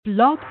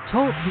Blog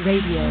Talk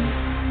Radio.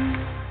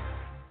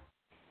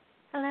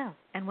 Hello,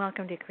 and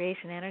welcome to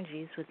Creation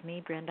Energies with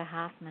me, Brenda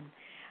Hoffman.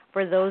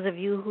 For those of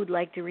you who'd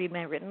like to read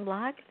my written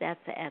blog, that's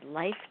at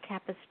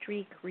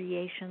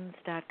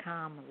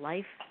LifeTapestryCreations.com,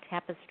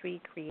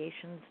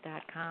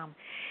 LifeTapestryCreations.com.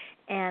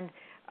 And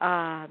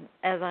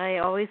as I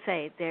always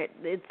say,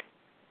 it's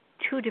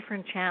two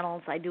different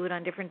channels. I do it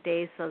on different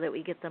days so that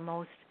we get the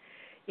most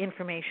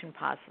information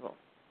possible.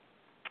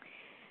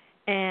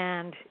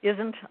 And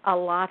isn't a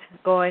lot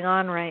going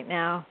on right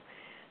now,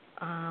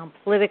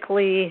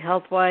 politically,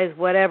 health-wise,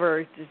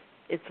 whatever.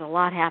 It's a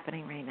lot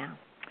happening right now.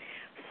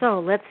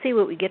 So let's see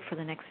what we get for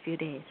the next few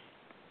days.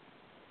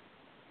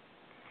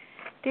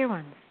 Dear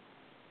ones,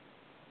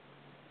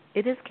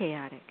 it is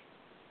chaotic,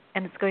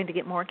 and it's going to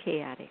get more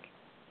chaotic.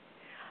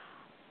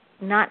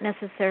 Not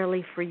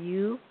necessarily for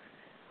you,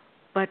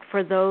 but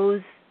for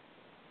those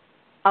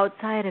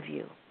outside of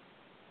you.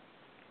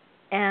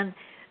 And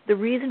the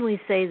reason we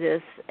say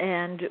this,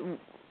 and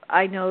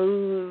I know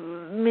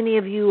many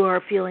of you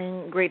are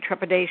feeling great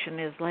trepidation,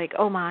 is like,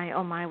 oh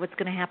my, what's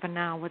going to happen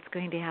now? What's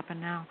going to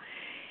happen now?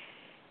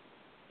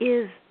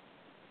 Is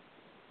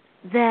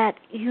that,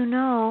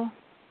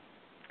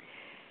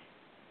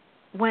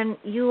 when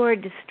you are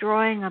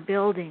destroying a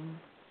building,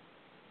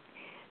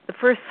 the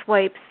first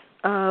swipes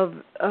of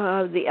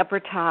the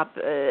upper top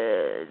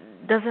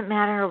doesn't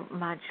matter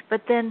much,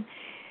 but then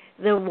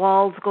the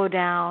walls go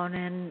down,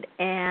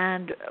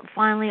 and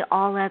finally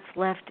all that's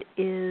left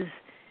is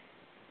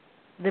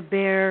the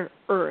bare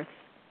earth.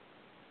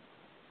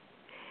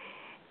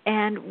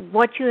 And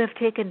what you have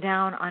taken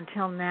down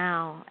until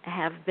now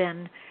have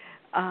been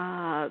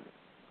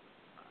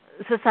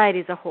society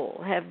as a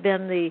whole, have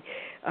been the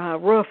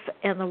roof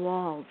and the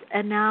walls.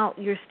 And now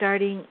you're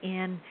starting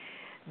in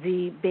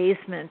the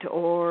basement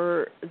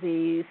or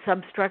the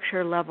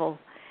substructure level.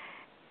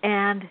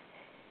 And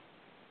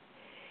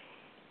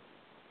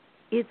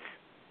it's,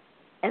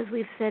 as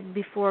we've said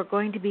before,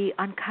 going to be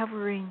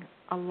uncovering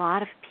a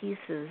lot of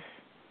pieces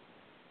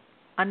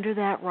under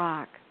that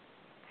rock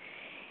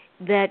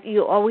that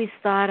you always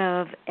thought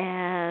of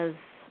as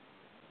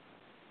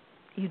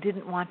you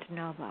didn't want to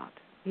know about,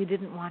 you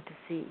didn't want to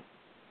see.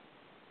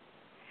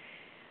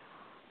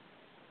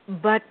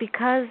 But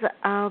because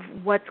of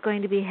what's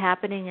going to be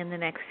happening in the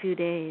next few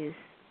days,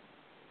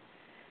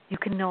 you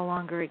can no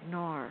longer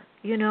ignore.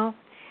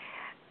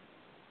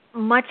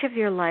 Much of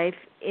your life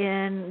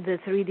in the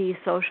 3D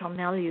social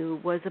milieu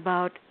was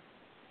about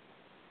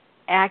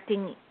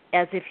acting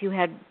as if you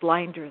had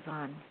blinders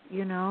on,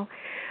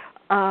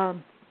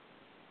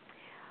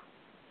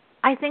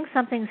 I think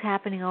something's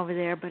happening over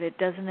there, but it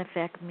doesn't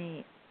affect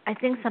me. I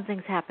think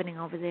something's happening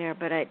over there,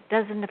 but it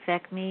doesn't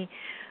affect me.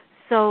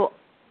 So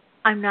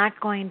I'm not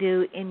going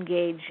to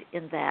engage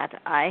in that.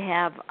 I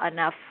have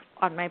enough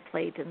on my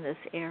plate in this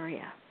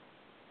area.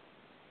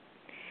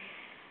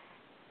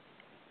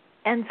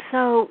 And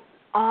so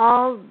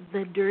all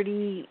the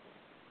dirty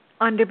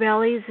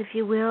underbellies, if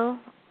you will,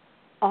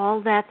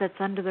 all that's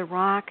under the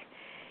rock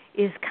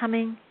is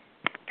coming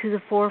to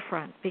the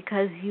forefront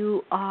because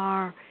you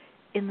are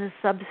in the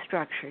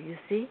substructure, you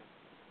see?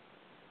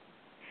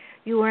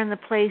 You are in the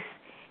place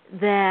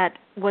that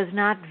was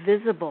not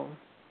visible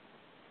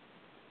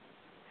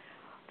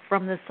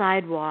from the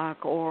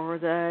sidewalk or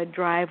the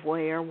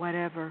driveway or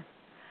whatever.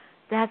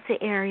 That's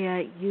the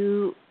area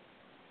you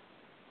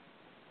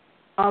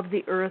of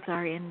the earth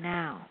are in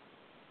now.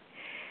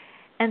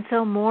 And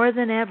so more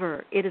than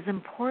ever, it is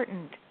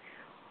important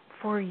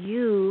for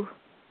you,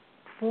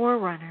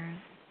 forerunners,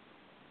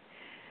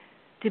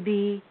 to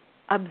be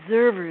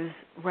observers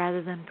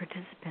rather than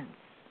participants.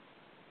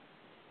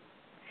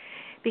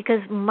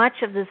 Because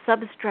much of the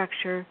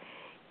substructure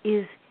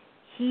is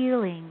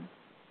healing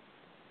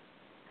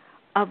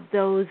of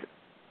those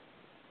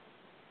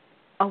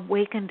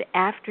awakened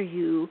after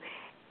you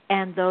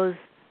and those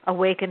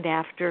awakened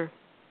after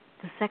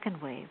the second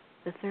wave,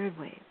 the third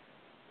wave.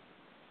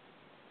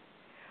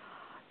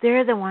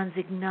 They're the ones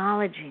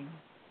acknowledging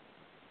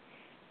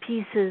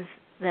pieces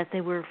that they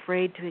were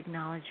afraid to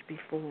acknowledge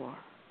before.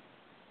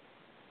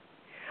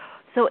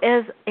 So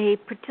as a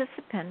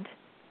participant,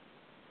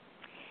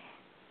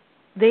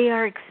 they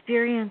are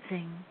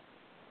experiencing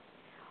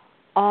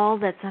all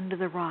that's under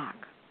the rock,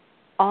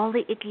 all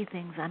the icky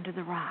things under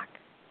the rock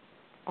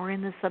or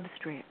in the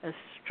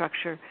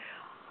substructure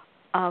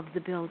of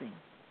the building.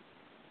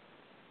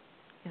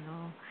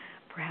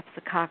 Perhaps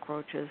the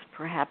cockroaches,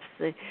 perhaps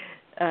the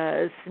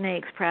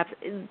snakes, perhaps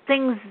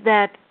things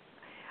that,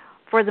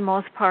 for the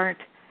most part,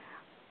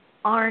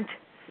 aren't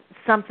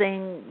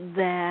something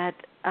that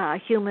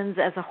humans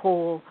as a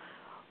whole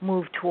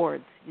move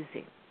towards, you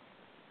see.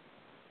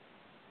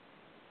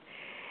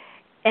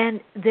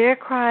 And their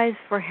cries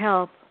for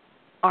help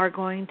are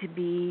going to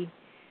be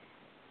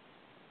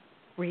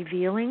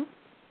revealing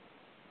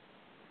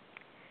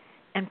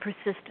and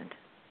persistent.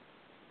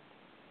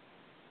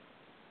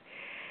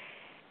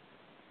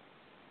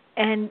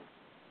 And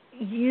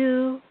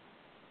you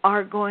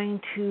are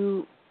going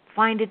to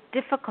find it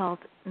difficult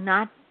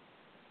not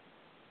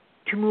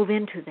to move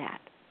into that.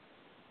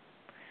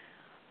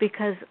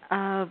 because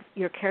of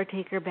your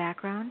caretaker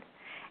background.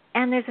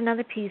 And there's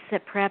another piece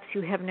that perhaps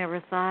you have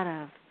never thought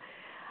of.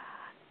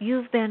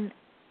 You've been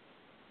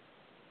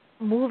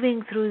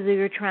moving through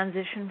your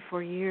transition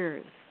for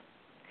years.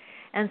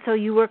 And so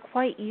you were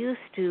quite used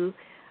to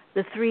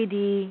the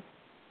 3D,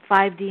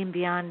 5D, and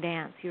beyond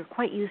dance. You're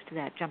quite used to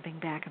that, jumping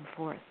back and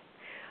forth.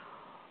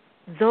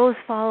 Those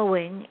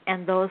following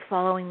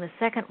the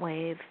second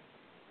wave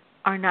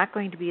are not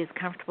going to be as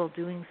comfortable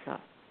doing so.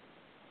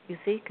 You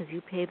see, because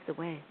you paved the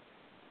way.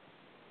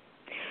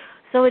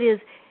 So it is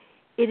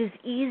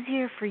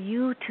easier for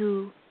you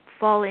to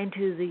fall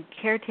into the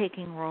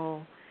caretaking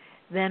role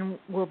than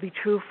will be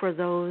true for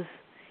those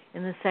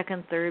in the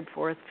second, third,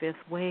 fourth, fifth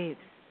waves,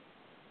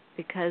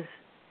 because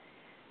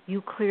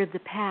you cleared the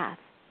path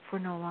for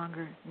no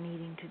longer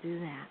needing to do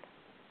that.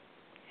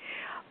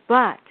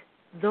 But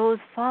those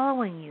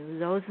following you,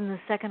 those in the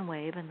second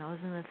wave and those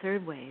in the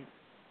third wave,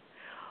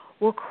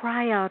 will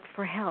cry out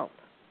for help,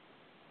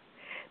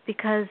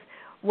 because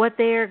what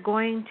they are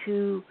going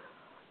to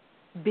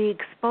be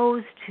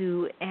exposed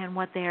to and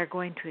what they are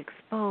going to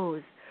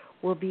expose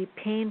will be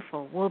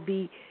painful, will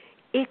be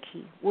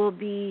icky, will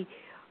be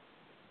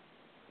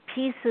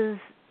pieces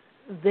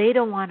they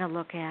don't want to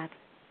look at,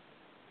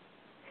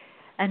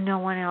 and no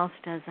one else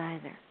does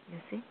either, you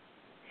see?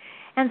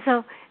 And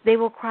so they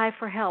will cry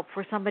for help,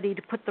 for somebody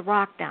to put the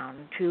rock down,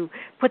 to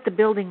put the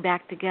building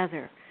back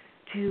together,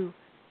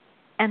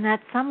 and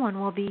that someone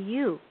will be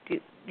you. Do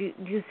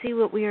you see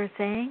what we are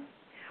saying?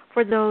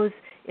 For those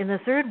in the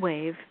third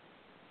wave,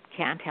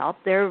 can't help.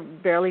 They're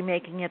barely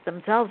making it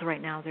themselves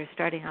right now. They're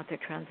starting out their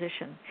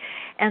transition.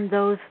 And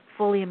those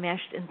fully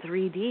enmeshed in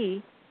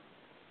 3D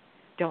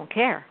don't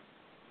care.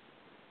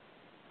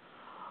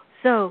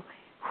 So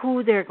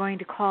who they're going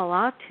to call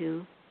out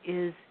to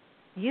is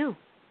you.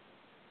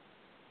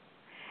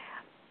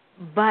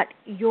 But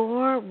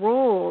your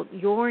role,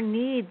 your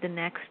need the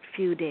next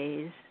few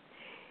days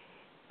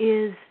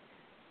is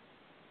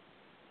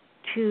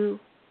to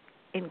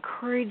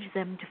encourage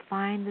them to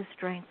find the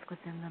strength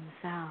within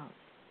themselves.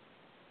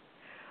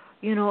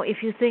 You know, if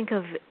you think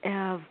of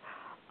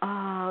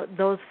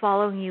those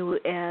following you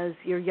as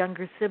your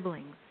younger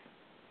siblings,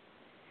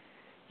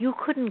 you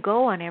couldn't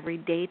go on every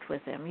date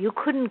with them. You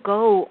couldn't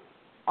go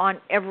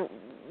to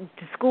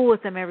school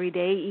with them every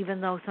day,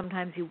 even though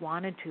sometimes you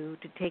wanted to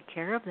take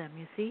care of them,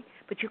 you see,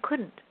 but you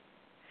couldn't.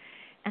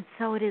 And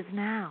so it is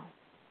now.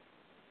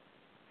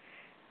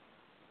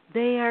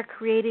 They are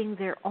creating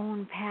their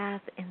own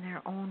path in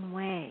their own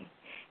way,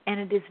 and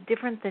it is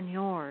different than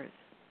yours,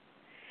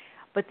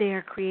 but they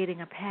are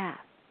creating a path.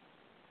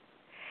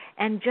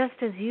 And just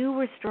as you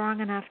were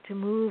strong enough to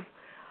move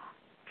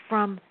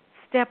from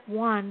step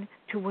one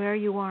to where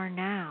you are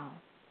now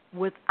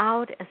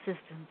without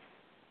assistance,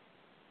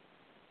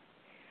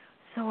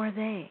 so are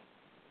they.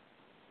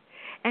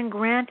 And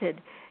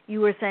granted, you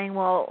were saying,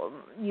 well,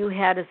 you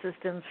had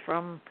assistance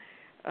from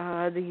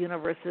the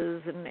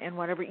universes and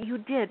whatever. You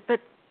did, but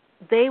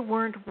they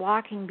weren't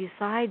walking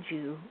beside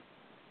you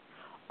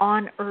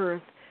on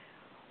Earth,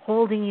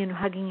 holding you and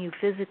hugging you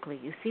physically.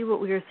 You see what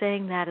we were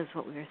saying? That is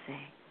what we were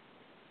saying.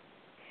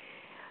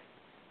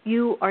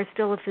 You are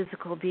still a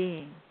physical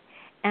being.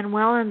 And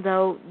well and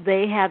though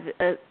they have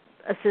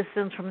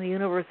assistance from the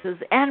universes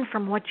and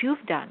from what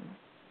you've done,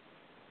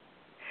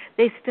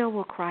 they still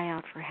will cry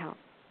out for help.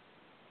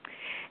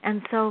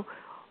 And so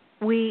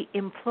we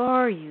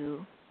implore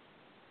you,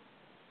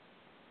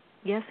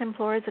 yes,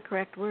 implore is the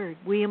correct word,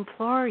 we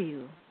implore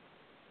you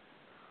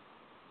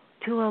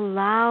to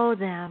allow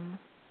them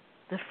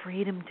the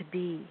freedom to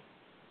be.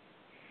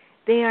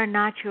 They are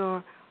not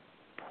your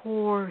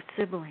poor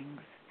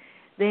siblings.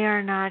 They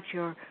are not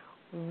your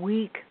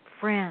weak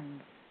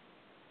friends.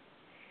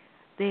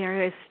 They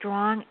are as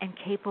strong and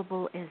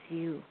capable as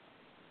you.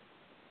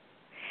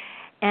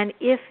 And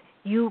if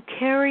you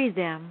carry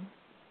them,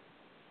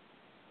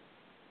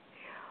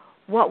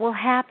 what will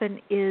happen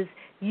is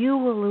you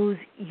will lose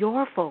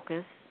your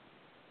focus,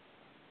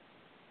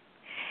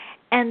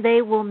 and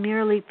they will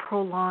merely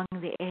prolong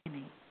the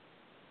agony.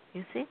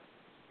 You see?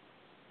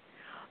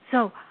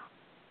 So,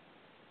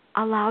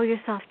 allow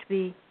yourself to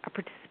be a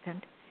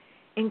participant.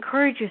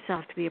 Encourage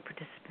yourself to be a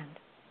participant.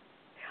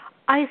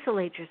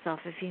 Isolate yourself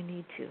if you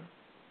need to.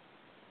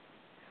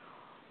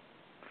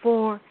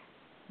 For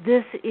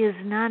this is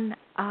none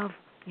of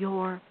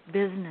your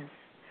business.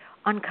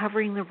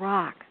 Uncovering the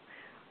rock,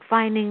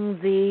 finding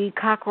the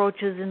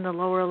cockroaches in the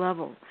lower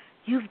level.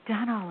 You've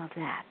done all of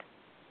that.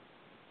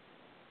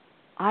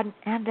 Ad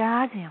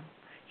nauseum.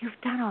 You've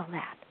done all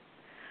that.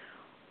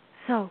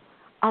 So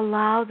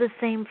allow the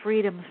same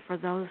freedoms for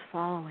those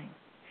following.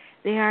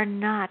 They are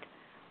not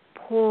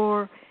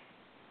poor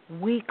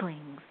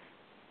weaklings.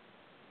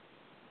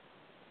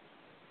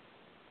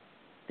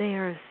 They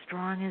are as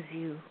strong as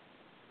you.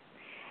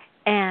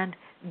 And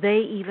they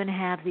even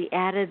have the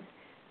added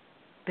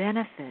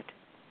benefit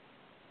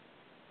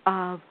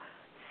of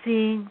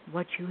seeing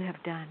what you have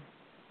done.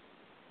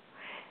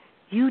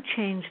 You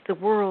changed the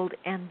world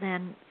and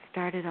then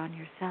started on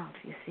yourself,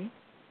 you see?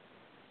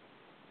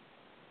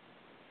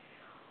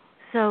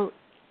 So,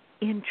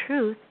 in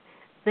truth,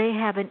 They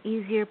have an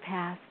easier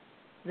path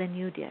than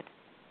you did.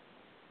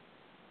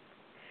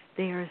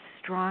 They are as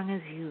strong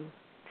as you.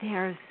 They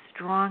are as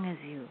strong as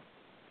you.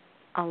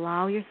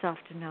 Allow yourself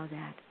to know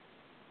that.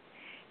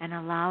 And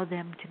allow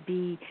them to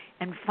be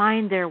and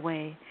find their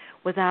way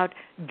without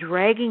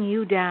dragging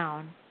you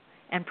down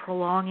and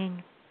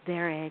prolonging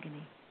their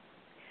agony.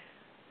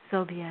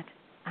 So be it.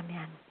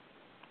 Amen.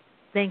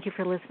 Thank you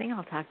for listening.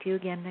 I'll talk to you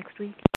again next week.